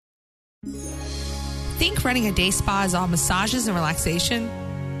think running a day spa is all massages and relaxation?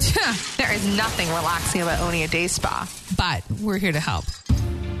 There is nothing relaxing about owning a day spa, but we're here to help.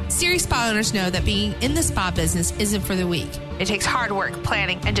 Serious spa owners know that being in the spa business isn't for the weak. It takes hard work,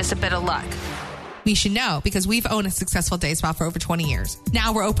 planning, and just a bit of luck. We should know because we've owned a successful day spa for over 20 years.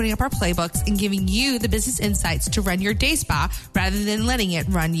 Now we're opening up our playbooks and giving you the business insights to run your day spa rather than letting it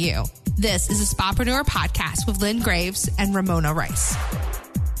run you. This is a Spapreneur podcast with Lynn Graves and Ramona Rice.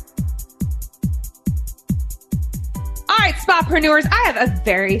 All right, Spapreneurs, I have a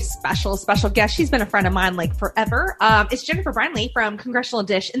very special guest. She's been a friend of mine like forever. It's Jennifer Brinley from Congressional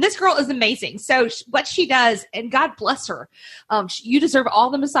Dish, and this girl is amazing. So what she does, and God bless her, you deserve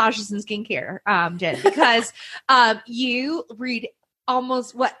all the massages and skincare, Jen, because you read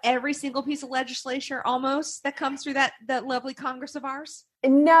almost every single piece of legislation almost that comes through that lovely Congress of ours.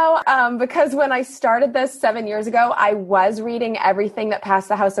 No, because when I started this 7 years ago, I was reading everything that passed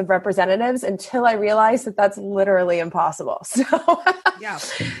the House of Representatives until I realized that that's literally impossible. So yeah.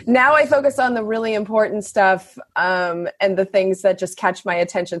 Now I focus on the really important stuff and the things that just catch my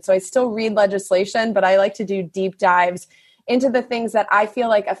attention. So I still read legislation, but I like to do deep dives into the things that I feel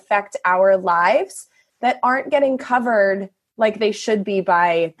like affect our lives that aren't getting covered like they should be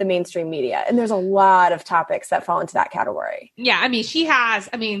by the mainstream media. And there's a lot of topics that fall into that category. Yeah. I mean, she has,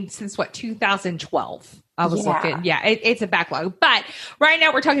 since 2012, I was looking. Yeah, it's a backlog. But right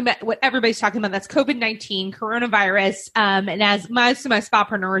now we're talking about what everybody's talking about. That's COVID-19, coronavirus. And as most of my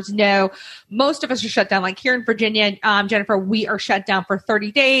spapreneurs know, most of us are shut down. Like here in Virginia, Jennifer, we are shut down for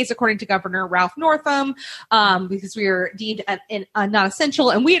 30 days, according to Governor Ralph Northam, because we are deemed not essential.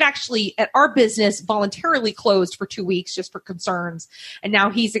 And we had actually, at our business, voluntarily closed for 2 weeks just for concerns. And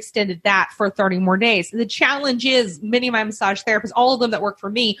now he's extended that for 30 more days. The challenge is many of my massage therapists, all of them that work for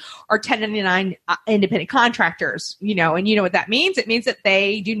me, are 1099 independent contractors, and you know what that means. It means that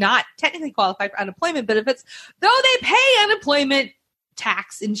they do not technically qualify for unemployment benefits, though they pay unemployment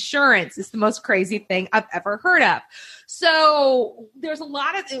tax insurance. It's the most crazy thing I've ever heard of. So there's a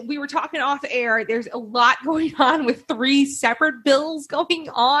lot of, we were talking off air, there's a lot going on with 3 separate bills going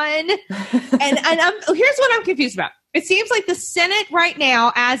on. and here's what I'm confused about. It seems like the Senate right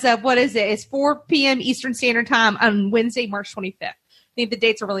now, as of, it's 4 p.m. Eastern Standard Time on Wednesday, March 25th. I think the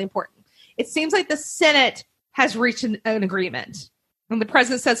dates are really important. It seems like the Senate has reached an agreement. And the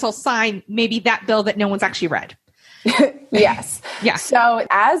president says he'll sign maybe that bill that no one's actually read. Yes. Yeah. So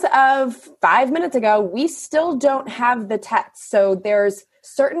as of 5 minutes ago, we still don't have the text. So there's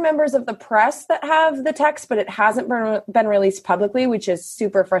certain members of the press that have the text, but it hasn't been released publicly, which is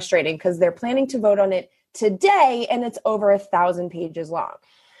super frustrating because they're planning to vote on it today and it's over 1,000 pages long.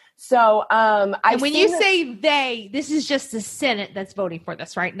 So, when you say they, this is just the Senate that's voting for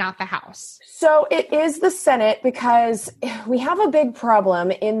this, right? Not the House. So it is the Senate because we have a big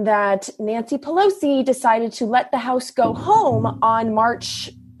problem in that Nancy Pelosi decided to let the House go home on March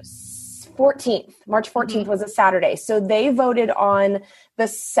 14th. March 14th was a Saturday. So they voted on the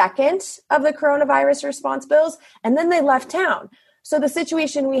second of the coronavirus response bills, and then they left town. So the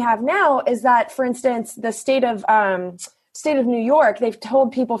situation we have now is that, for instance, the state of New York, they've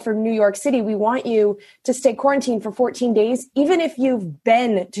told people from New York City, we want you to stay quarantined for 14 days, even if you've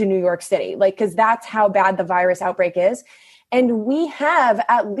been to New York City, because that's how bad the virus outbreak is. And we have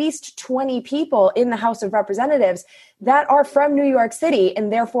at least 20 people in the House of Representatives that are from New York City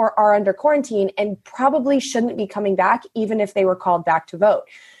and therefore are under quarantine and probably shouldn't be coming back, even if they were called back to vote.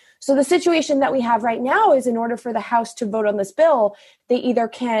 So the situation that we have right now is in order for the House to vote on this bill, they either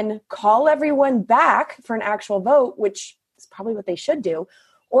can call everyone back for an actual vote, which is probably what they should do,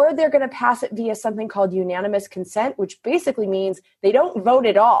 or they're going to pass it via something called unanimous consent, which basically means they don't vote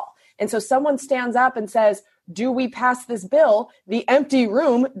at all. And so someone stands up and says, do we pass this bill? The empty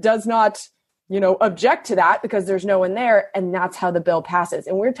room does not, object to that because there's no one there. And that's how the bill passes.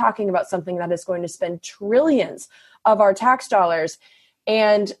 And we're talking about something that is going to spend trillions of our tax dollars.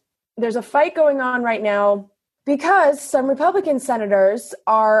 And there's a fight going on right now because some Republican senators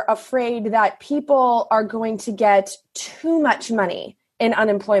are afraid that people are going to get too much money in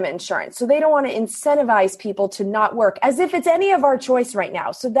unemployment insurance. So they don't want to incentivize people to not work as if it's any of our choice right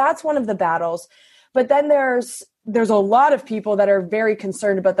now. So that's one of the battles. But then there's a lot of people that are very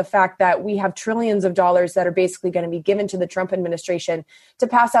concerned about the fact that we have trillions of dollars that are basically going to be given to the Trump administration to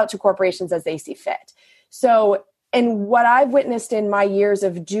pass out to corporations as they see fit. So, and what I've witnessed in my years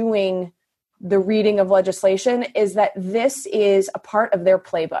of doing the reading of legislation is that this is a part of their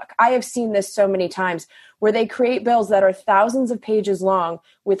playbook. I have seen this so many times where they create bills that are thousands of pages long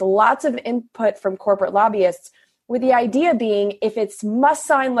with lots of input from corporate lobbyists, with the idea being if it's must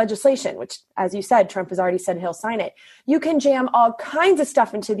sign legislation, which, as you said, Trump has already said he'll sign it, you can jam all kinds of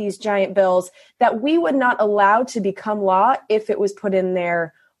stuff into these giant bills that we would not allow to become law if it was put in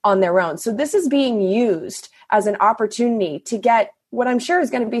there on their own. So this is being used as an opportunity to get what I'm sure is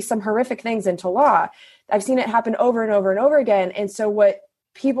going to be some horrific things into law. I've seen it happen over and over and over again. And so what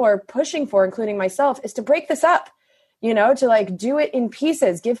people are pushing for, including myself, is to break this up. To like do it in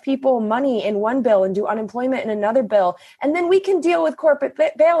pieces, give people money in one bill and do unemployment in another bill. And then we can deal with corporate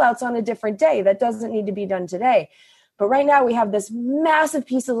bailouts on a different day. That doesn't need to be done today. But right now we have this massive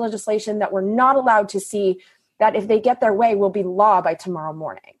piece of legislation that we're not allowed to see, that if they get their way will be law by tomorrow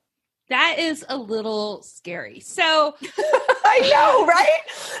morning. That is a little scary. So I know, right?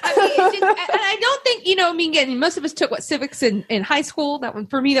 I mean, and I don't think, again, most of us took civics in high school. That one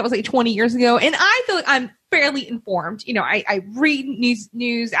for me, that was like 20 years ago. And I feel like I'm fairly informed. I read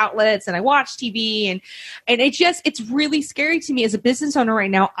news outlets and I watch TV and it's really scary to me as a business owner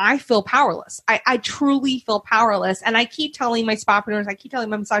right now. I feel powerless. I truly feel powerless. And I keep telling my spapreneurs, I keep telling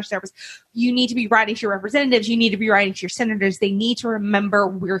my massage therapists, you need to be writing to your representatives. You need to be writing to your senators. They need to remember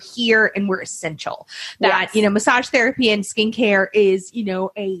we're here and we're essential. That, yes. Massage therapy and skincare is,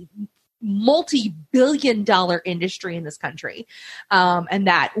 a multi-billion-dollar industry in this country, and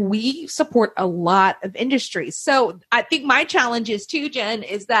that we support a lot of industries. So I think my challenge is too, Jen,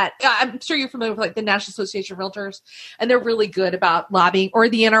 is that I'm sure you're familiar with like the National Association of Realtors, and they're really good about lobbying, or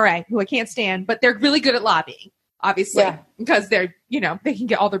the NRA, who I can't stand, but they're really good at lobbying, obviously, because they're, they can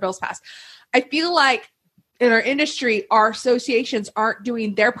get all their bills passed. I feel like in our industry, our associations aren't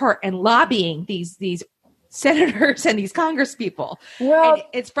doing their part in lobbying these senators and these Congress people. Well, and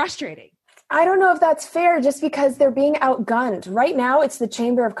it's frustrating. I don't know if that's fair, just because they're being outgunned. Right now, it's the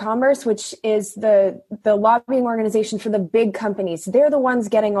Chamber of Commerce, which is the lobbying organization for the big companies. They're the ones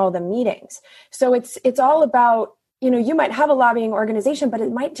getting all the meetings. So it's all about, you might have a lobbying organization, but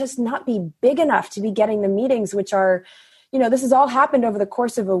it might just not be big enough to be getting the meetings, which are, this has all happened over the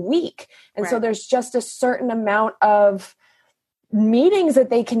course of a week. And so there's just a certain amount of meetings that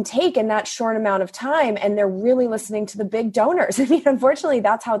they can take in that short amount of time. And they're really listening to the big donors. I mean, unfortunately,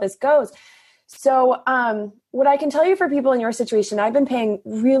 that's how this goes. So what I can tell you for people in your situation, I've been paying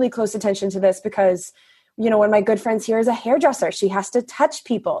really close attention to this because, one of my good friends here is a hairdresser. She has to touch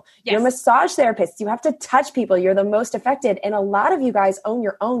people. Yes. You're a massage therapist. You have to touch people. You're the most affected. And a lot of you guys own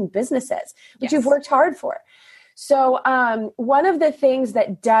your own businesses, which you've worked hard for. So one of the things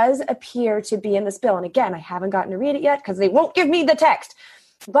that does appear to be in this bill, and again, I haven't gotten to read it yet because they won't give me the text,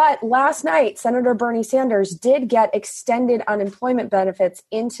 but last night, Senator Bernie Sanders did get extended unemployment benefits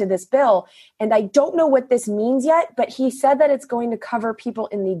into this bill. And I don't know what this means yet, but he said that it's going to cover people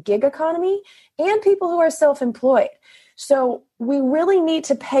in the gig economy and people who are self-employed. So we really need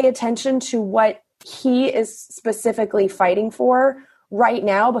to pay attention to what he is specifically fighting for right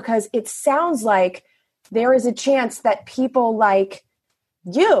now, because it sounds like there is a chance that people like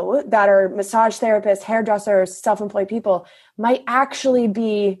you that are massage therapists, hairdressers, self-employed people might actually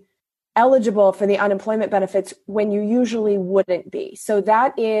be eligible for the unemployment benefits when you usually wouldn't be. So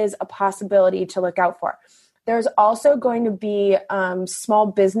that is a possibility to look out for. There's also going to be small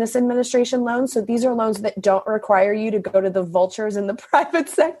business administration loans. So these are loans that don't require you to go to the vultures in the private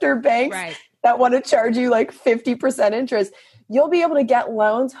sector banks that want to charge you like 50% interest. You'll be able to get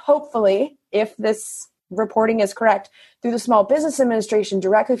loans, hopefully, if this reporting is correct, through the Small Business Administration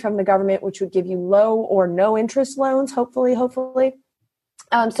directly from the government, which would give you low or no interest loans, hopefully.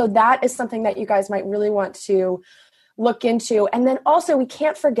 So that is something that you guys might really want to look into. And then also, we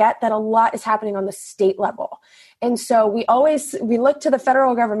can't forget that a lot is happening on the state level. And so we look to the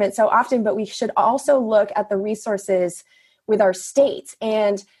federal government so often, but we should also look at the resources with our states.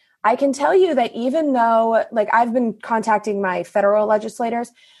 And I can tell you that even though, like, I've been contacting my federal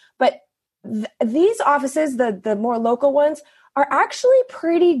legislators, but these offices, the more local ones, are actually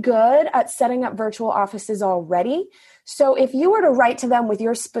pretty good at setting up virtual offices already. So if you were to write to them with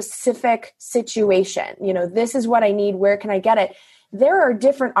your specific situation, this is what I need, where can I get it? There are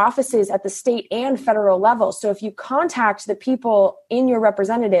different offices at the state and federal level. So if you contact the people in your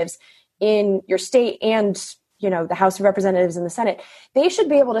representatives in your state and the House of Representatives and the Senate, they should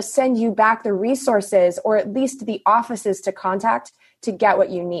be able to send you back the resources, or at least the offices to contact to get what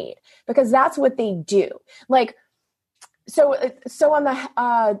you need, because that's what they do. Like, so on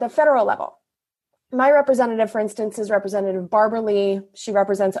the federal level, my representative, for instance, is Representative Barbara Lee. She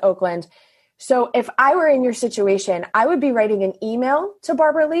represents Oakland. So if I were in your situation, I would be writing an email to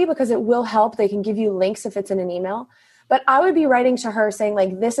Barbara Lee, because it will help. They can give you links if it's in an email. But I would be writing to her saying,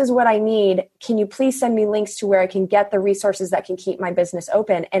 like, this is what I need. Can you please send me links to where I can get the resources that can keep my business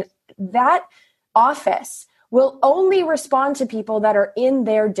open? And that office will only respond to people that are in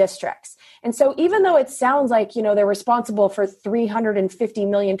their districts. And so even though it sounds like, they're responsible for 350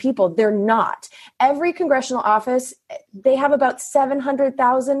 million people, they're not. Every congressional office, they have about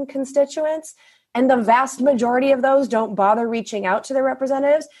 700,000 constituents, and the vast majority of those don't bother reaching out to their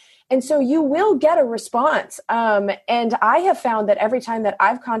representatives. And so you will get a response. And I have found that every time that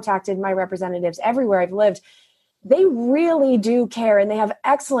I've contacted my representatives everywhere I've lived, they really do care, and they have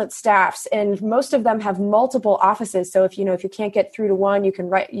excellent staffs, and most of them have multiple offices. So if you can't get through to one, you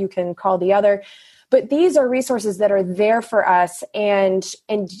can call the other. But these are resources that are there for us, and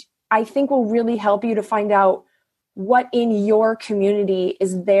I think will really help you to find out what in your community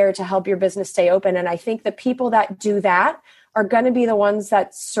is there to help your business stay open. And I think the people that do that are going to be the ones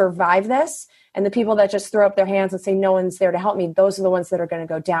that survive this. And the people that just throw up their hands and say, no one's there to help me, those are the ones that are going to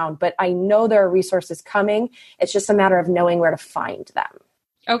go down. But I know there are resources coming. It's just a matter of knowing where to find them.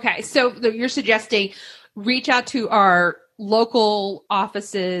 Okay. So you're suggesting reach out to our local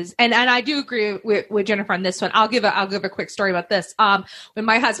offices. And I do agree with Jennifer on this one. I'll give a quick story about this. When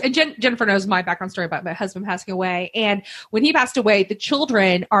my husband, and Jennifer knows my background story about my husband passing away. And when he passed away, the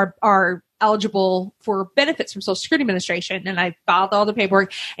children are eligible for benefits from Social Security Administration. And I filed all the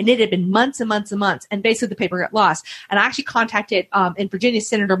paperwork, and it had been months and months and months. And basically the paper got lost. And I actually contacted in Virginia,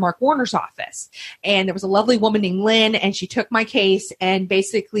 Senator Mark Warner's office. And there was a lovely woman named Lynn, and she took my case, and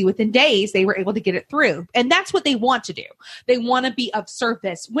basically within days they were able to get it through. And that's what they want to do. They want to be of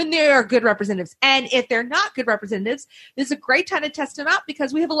service when they are good representatives. And if they're not good representatives, this is a great time to test them out,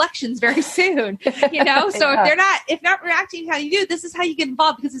 because we have elections very soon, So yeah. if not reacting how you do, this is how you get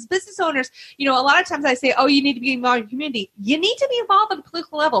involved. Because as business owners, a lot of times I say, you need to be involved in your community. You need to be involved at the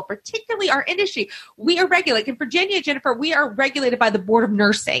political level, particularly our industry. We are regulated. In Virginia, Jennifer, we are regulated by the Board of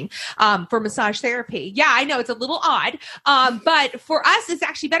Nursing for massage therapy. Yeah, I know it's a little odd, but for us, it's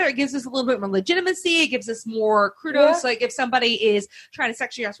actually better. It gives us a little bit more legitimacy. It gives us more kudos. Yeah. Like if somebody is trying to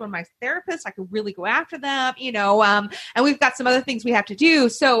sexually harass one of my therapists, I could really go after them, and we've got some other things we have to do.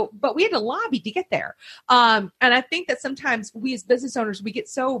 But we had to lobby to get there. And I think that sometimes we as business owners, we get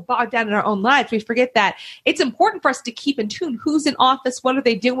so bogged down in our own lives, we forget that it's important for us to keep in tune. Who's in office? What are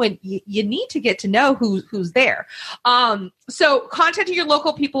they doing? You need to get to know who's there. So contacting your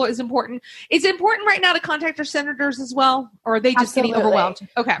local people is important. Is it important right now to contact our senators as well? Or are they just Absolutely. Getting overwhelmed?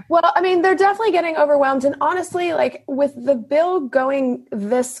 Okay. Well, they're definitely getting overwhelmed. And honestly, like with the bill going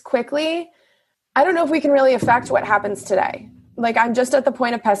this quickly, I don't know if we can really affect what happens today. Like, I'm just at the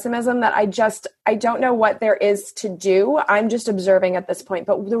point of pessimism that I don't know what there is to do. I'm just observing at this point.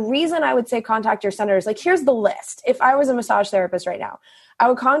 But the reason I would say contact your senators, like, here's the list. If I was a massage therapist right now, I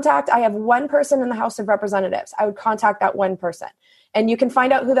have one person in the House of Representatives. I would contact that one person. And you can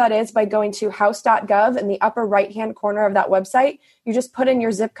find out who that is by going to house.gov. In the upper right-hand corner of that website, you just put in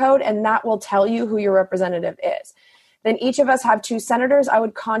your zip code, and that will tell you who your representative is. Then each of us have two senators. I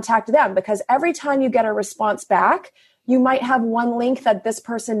would contact them, because every time you get a response back, you might have one link that this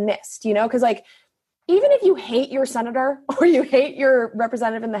person missed, because like, even if you hate your senator or you hate your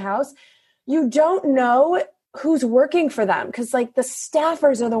representative in the House, you don't know who's working for them, because like the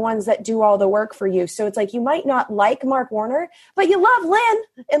staffers are the ones that do all the work for you. So it's like, you might not like Mark Warner, but you love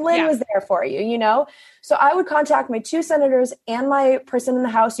Lynn, and Lynn was there for you, So I would contact my two senators and my person in the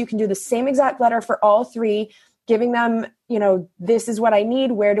House. You can do the same exact letter for all three, giving them, this is what I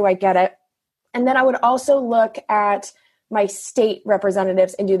need. Where do I get it? And then I would also look at my state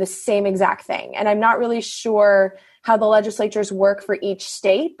representatives and do the same exact thing. And I'm not really sure how the legislatures work for each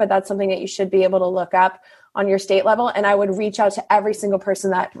state, but that's something that you should be able to look up on your state level. And I would reach out to every single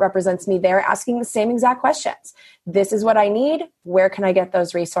person that represents me there, asking the same exact questions. This is what I need. Where can I get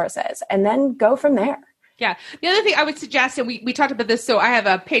those resources? And then go from there. Yeah. The other thing I would suggest, and we talked about this, so I have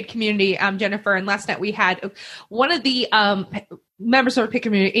a paid community, Jennifer, and last night we had one of the members of our paid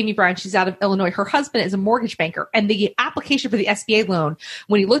community, Amy Bryan. She's out of Illinois. Her husband is a mortgage banker, and the application for the SBA loan,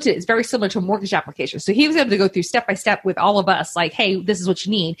 when he looked at it, is very similar to a mortgage application. So he was able to go through step by step with all of us, like, hey, this is what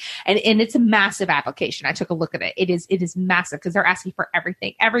you need. And it's a massive application. I took a look at it. It is massive, because they're asking for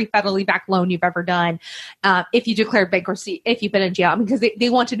everything, every federally backed loan you've ever done. If you declared bankruptcy, if you've been in jail, because they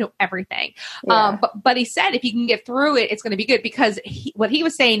want to know everything. Yeah. But he said, if you can get through it, it's going to be good, because what he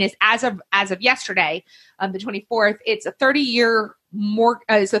was saying is, as of yesterday, the 24th, it's a 30-year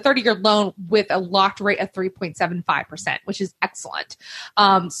it's a 30-year loan with a locked rate of 3.75%, which is excellent.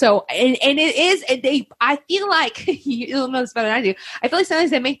 So it is. I feel like you'll know this better than I do. I feel like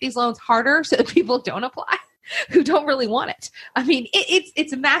sometimes they make these loans harder so that people don't apply. who don't really want it. I mean,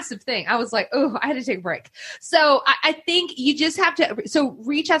 it's a massive thing. I was like, oh, I had to take a break. So I think you just have to,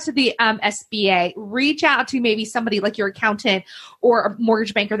 reach out to the SBA, reach out to maybe somebody like your accountant or a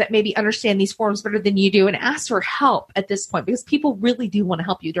mortgage banker that maybe understand these forms better than you do, and ask for help at this point, because people really do want to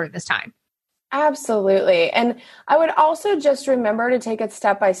help you during this time. Absolutely. And I would also just remember to take it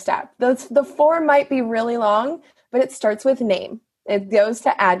step by step. The form might be really long, but it starts with name. It goes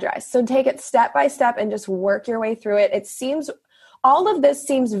to address. So take it step by step and just work your way through it. All of this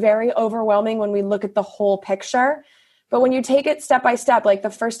seems very overwhelming when we look at the whole picture. But when you take it step by step, like the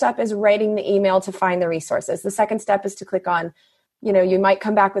first step is writing the email to find the resources. The second step is to click on, you might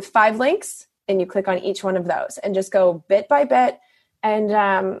come back with 5 links and you click on each one of those and just go bit by bit.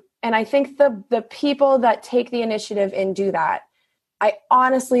 And I think the people that take the initiative and do that, I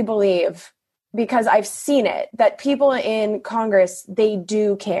honestly believe, because I've seen it, that people in Congress, they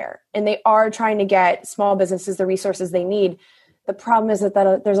do care and they are trying to get small businesses the resources they need. The problem is that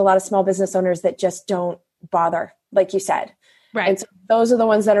there's a lot of small business owners that just don't bother, like you said. Right. And so those are the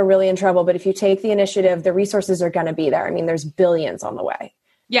ones that are really in trouble. But if you take the initiative, the resources are going to be there. I mean, there's billions on the way.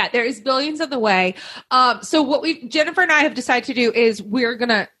 Yeah, there is billions on the way. So what Jennifer and I have decided to do is we're going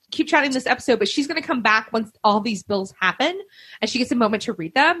to keep chatting this episode, but she's going to come back once all these bills happen and she gets a moment to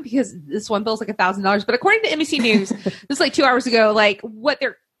read them, because this one bill is like $1,000. But according to NBC News, this is like 2 hours ago, like what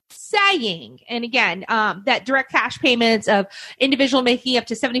they're saying. And again, that direct cash payments of individual making up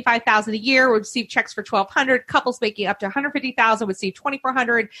to $75,000 a year would receive checks for $1,200. Couples making up to $150,000 would receive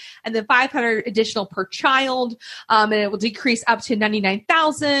 $2,400, and then $500 additional per child. And it will decrease up to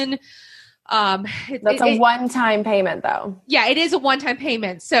 $99,000. That's a one-time payment, though. Yeah, it is a one-time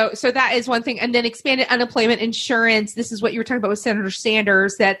payment. So that is one thing. And then expanded unemployment insurance. This is what you were talking about with Senator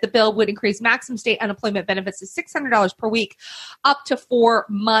Sanders, that the bill would increase maximum state unemployment benefits to $600 per week up to 4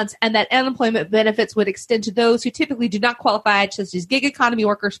 months. And that unemployment benefits would extend to those who typically do not qualify, such as gig economy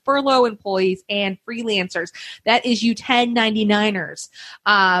workers, furlough employees, and freelancers. That is you 1099ers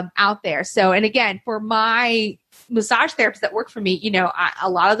out there. So, and again, for my massage therapists that work for me, a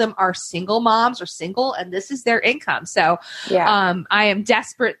lot of them are single moms or single, and this is their income. So I am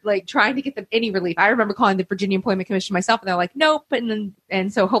desperate, like trying to get them any relief. I remember calling the Virginia Employment Commission myself, and they're like, nope.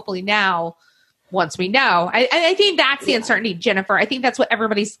 And so hopefully now, once we know, I think that's the uncertainty, Jennifer. I think that's what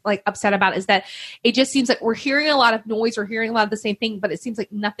everybody's like upset about, is that it just seems like we're hearing a lot of noise, we're hearing a lot of the same thing, but it seems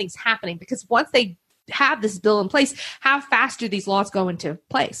like nothing's happening, because once they have this bill in place, how fast do these laws go into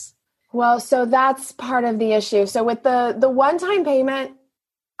place? Well, so that's part of the issue. So with the one-time payment,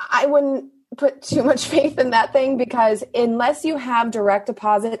 I wouldn't put too much faith in that thing, because unless you have direct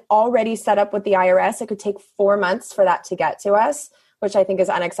deposit already set up with the IRS, it could take 4 months for that to get to us, which I think is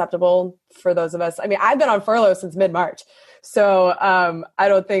unacceptable for those of us. I mean, I've been on furlough since mid-March. So I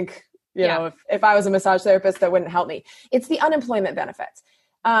don't think, if I was a massage therapist, that wouldn't help me. It's the unemployment benefits.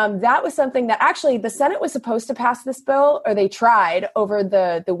 That was something that actually the Senate was supposed to pass this bill, or they tried over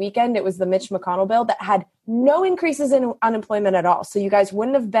the weekend. It was the Mitch McConnell bill that had no increases in unemployment at all. So you guys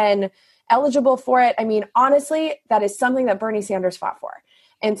wouldn't have been eligible for it. I mean, honestly, that is something that Bernie Sanders fought for.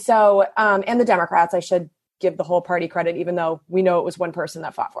 And so, and the Democrats, I should give the whole party credit, even though we know it was one person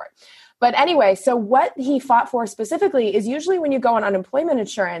that fought for it. But anyway, so what he fought for specifically is usually when you go on unemployment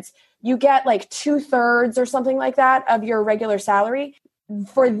insurance, you get like 2/3 or something like that of your regular salary.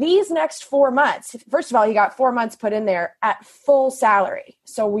 For these next 4 months, first of all, you got 4 months put in there at full salary.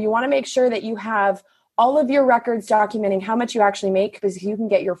 So you want to make sure that you have all of your records documenting how much you actually make, because you can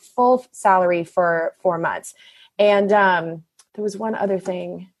get your full salary for 4 months. And there was one other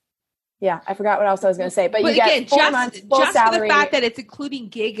thing. Yeah, I forgot what else I was going to say. But you again, get 4 months full just salary. For the fact that it's including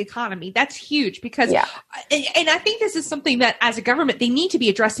gig economy, that's huge, because, and I think this is something that as a government, they need to be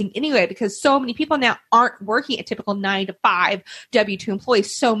addressing anyway, because so many people now aren't working a typical 9-to-5 W-2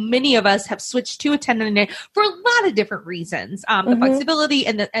 employees. So many of us have switched to a 1099 for a lot of different reasons, the flexibility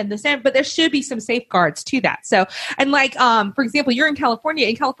and the but there should be some safeguards to that. So, and like, for example, you're in California.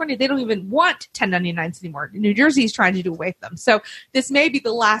 In California, they don't even want 1099s anymore. New Jersey is trying to do away with them. So this may be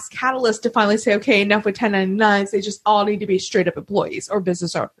the last catalyst to finally say, okay, enough with 1099s. They just all need to be straight up employees or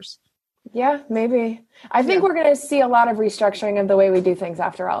business owners. Yeah, maybe. I think we're going to see a lot of restructuring of the way we do things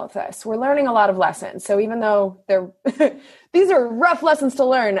after all of this. We're learning a lot of lessons. So even though these are rough lessons to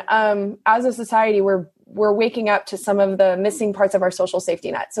learn, as a society, we're waking up to some of the missing parts of our social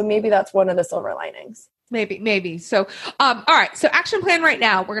safety net. So maybe that's one of the silver linings. Maybe. So, all right. So action plan right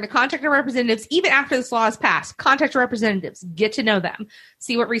now. We're going to contact our representatives, even after this law is passed. Contact our representatives, get to know them,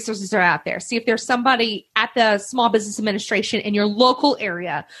 see what resources are out there. See if there's somebody at the Small Business Administration in your local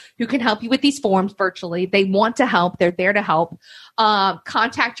area who can help you with these forms virtually. They want to help. They're there to help.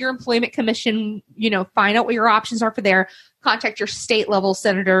 Contact your employment commission, find out what your options are for there. Contact your state level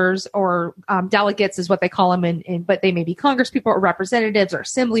senators or delegates is what they call them. But they may be congresspeople or representatives or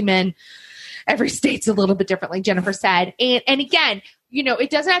assemblymen. Every state's a little bit different, like Jennifer said. And again, it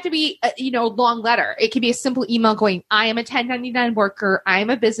doesn't have to be a long letter. It can be a simple email going, I am a 1099 worker. I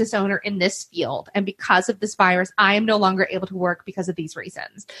am a business owner in this field. And because of this virus, I am no longer able to work because of these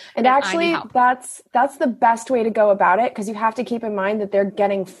reasons. And actually, that's the best way to go about it, because you have to keep in mind that they're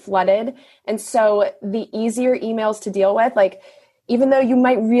getting flooded. And so the easier emails to deal with, like, even though you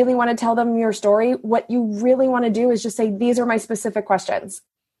might really want to tell them your story, what you really want to do is just say, these are my specific questions,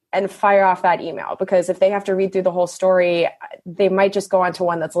 and fire off that email, because if they have to read through the whole story, they might just go on to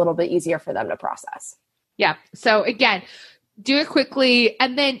one that's a little bit easier for them to process. Yeah. So again, do it quickly,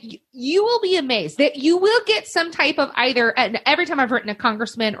 and then you will be amazed that you will get some type of and every time I've written a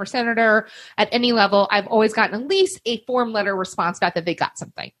congressman or senator at any level, I've always gotten at least a form letter response back that they got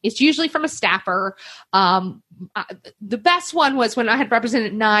something. It's usually from a staffer. The best one was when I had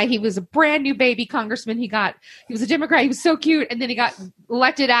Representative Nye. He was a brand new baby congressman. He was a Democrat. He was so cute. And then he got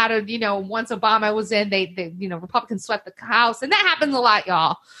elected out of, once Obama was in, they Republicans swept the House. And that happens a lot,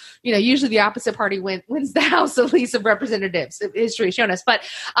 y'all. Usually the opposite party wins the House, at least of Representatives. History has shown us. But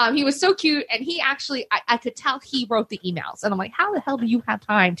he was so cute. And he actually, I could tell he wrote the emails. And I'm like, how the hell do you have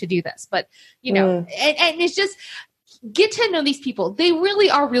time to do this? But, and it's just, get to know these people. They really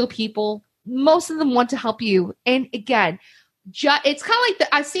are real people. Most of them want to help you. And again, it's kind of like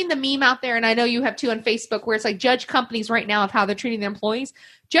I've seen the meme out there, and I know you have too on Facebook, where it's like, judge companies right now of how they're treating their employees.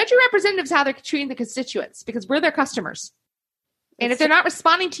 Judge your representatives how they're treating the constituents, because we're their customers. And if they're not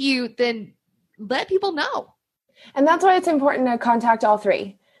responding to you, then let people know. And that's why it's important to contact all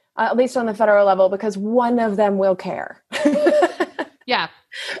three, at least on the federal level, because one of them will care. Yeah.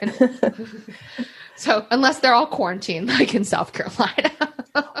 So unless they're all quarantined, like in South Carolina.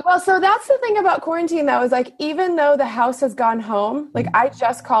 Well, so that's the thing about quarantine, though, is like, even though the House has gone home, like, I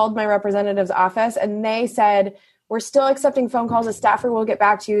just called my representative's office and they said, we're still accepting phone calls. A staffer will get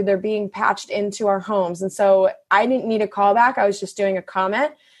back to you. They're being patched into our homes. And so I didn't need a call back. I was just doing a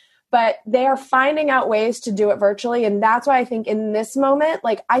comment. But they are finding out ways to do it virtually. And that's why I think in this moment,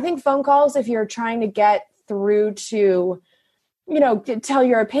 like, I think phone calls, if you're trying to get through to, to tell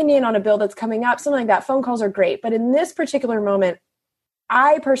your opinion on a bill that's coming up, something like that, phone calls are great. But in this particular moment,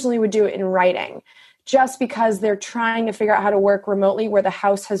 I personally would do it in writing, just because they're trying to figure out how to work remotely where the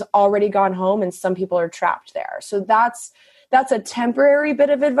House has already gone home and some people are trapped there. So that's a temporary bit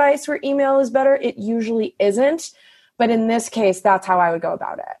of advice where email is better. It usually isn't. But in this case, that's how I would go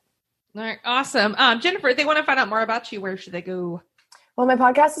about it. All right. Awesome. Jennifer, if they want to find out more about you, where should they go? Well, my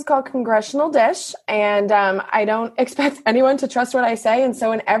podcast is called Congressional Dish, and I don't expect anyone to trust what I say. And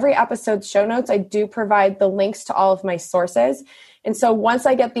so in every episode's show notes, I do provide the links to all of my sources. And so once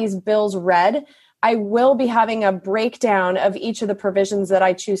I get these bills read, I will be having a breakdown of each of the provisions that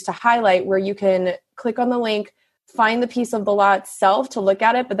I choose to highlight, where you can click on the link, find the piece of the law itself to look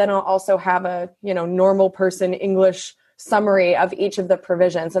at it, but then I'll also have a, normal person English summary of each of the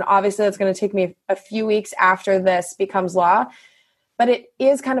provisions. And obviously it's going to take me a few weeks after this becomes law, but it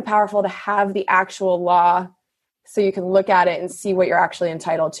is kind of powerful to have the actual law so you can look at it and see what you're actually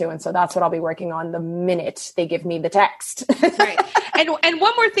entitled to. And so that's what I'll be working on the minute they give me the text. Right. And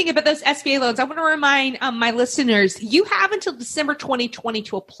one more thing about those SBA loans, I want to remind my listeners, you have until December 2020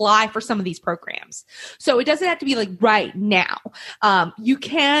 to apply for some of these programs. So it doesn't have to be like right now. You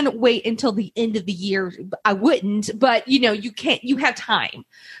can wait until the end of the year. I wouldn't, but you have time.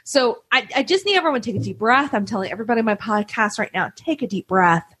 So I just need everyone to take a deep breath. I'm telling everybody on my podcast right now, take a deep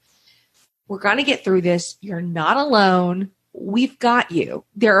breath. We're going to get through this. You're not alone. We've got you.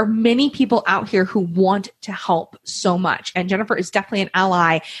 There are many people out here who want to help so much. And Jennifer is definitely an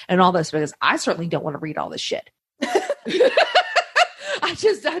ally in all this, because I certainly don't want to read all this shit.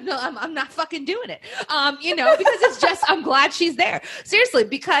 I'm not fucking doing it. Because it's just, I'm glad she's there. Seriously,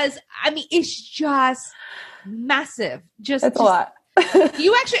 because it's just massive. It's a lot.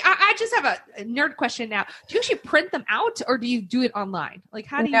 You actually, I just have a nerd question now. Do you actually print them out, or do you do it online? Like,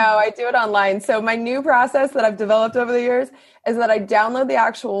 how do you? No, I do it online. So my new process that I've developed over the years is that I download the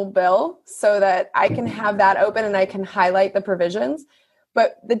actual bill so that I can have that open and I can highlight the provisions.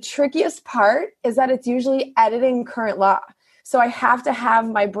 But the trickiest part is that it's usually editing current law. So I have to have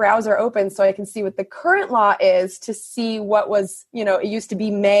my browser open so I can see what the current law is, to see what was, it used to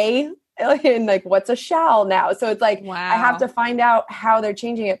be May And like, what's a shall now? So it's like, wow. I have to find out how they're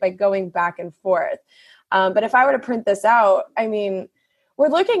changing it by going back and forth. But if I were to print this out, I mean, we're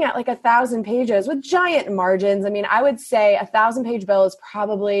looking at like 1,000 pages with giant margins. I mean, I would say 1,000-page bill is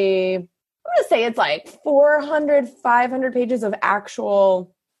probably, I'm going to say it's like 400, 500 pages of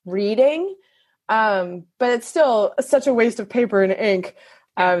actual reading. But it's still such a waste of paper and ink.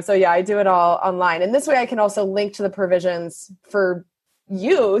 So yeah, I do it all online. And this way I can also link to the provisions for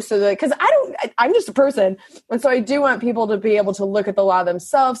you, so that, because I'm just a person, and so I do want people to be able to look at the law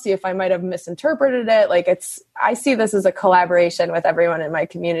themselves, see if I might have misinterpreted it. Like, I see this as a collaboration with everyone in my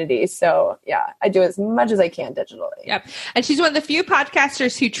community. So yeah, I do as much as I can digitally. Yep. And she's one of the few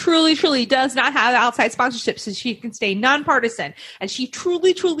podcasters who truly does not have outside sponsorship, so she can stay nonpartisan. And she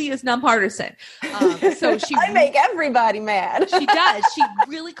truly is nonpartisan. So she I make everybody mad. She does. She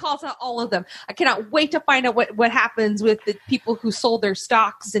really calls out all of them. I cannot wait to find out what happens with the people who sold their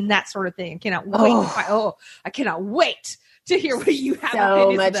stocks and that sort of thing. I cannot wait to find, I cannot wait to hear what you have.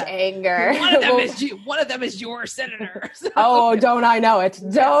 So much anger. One of them is your senator. So. Oh, don't I know it?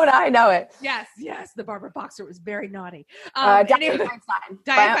 Don't I know it? Yes. The Barbara Boxer was very naughty. Dianne Feinstein.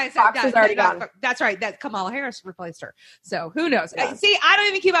 Dianne Feinstein is already gone. That's right. That Kamala Harris replaced her. So who knows? Yeah. See, I don't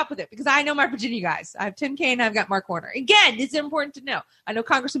even keep up with it because I know my Virginia guys. I have Tim Kaine. I've got Mark Warner. Again, it's important to know. I know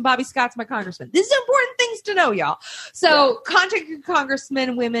Congressman Bobby Scott's my congressman. This is important things to know, y'all. So contact your congressmen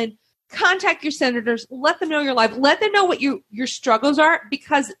and women. Contact your senators, let them know your life, let them know what your struggles are,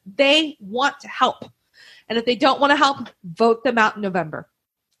 because they want to help. And if they don't want to help, vote them out in November.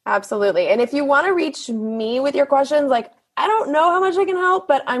 Absolutely. And if you want to reach me with your questions, like, I don't know how much I can help,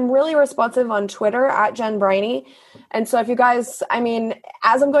 but I'm really responsive on Twitter at Jen Briney. And so if you guys, I mean,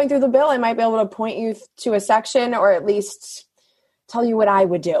 as I'm going through the bill, I might be able to point you to a section or at least tell you what I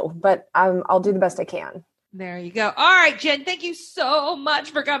would do, but I'll do the best I can. There you go. All right, Jen, thank you so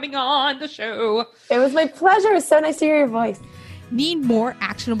much for coming on the show. It was my pleasure. It was so nice to hear your voice. Need more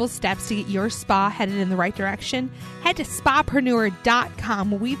actionable steps to get your spa headed in the right direction? Head to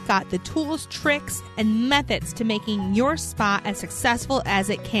spapreneur.com, where we've got the tools, tricks, and methods to making your spa as successful as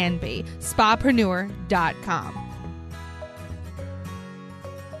it can be. Spapreneur.com.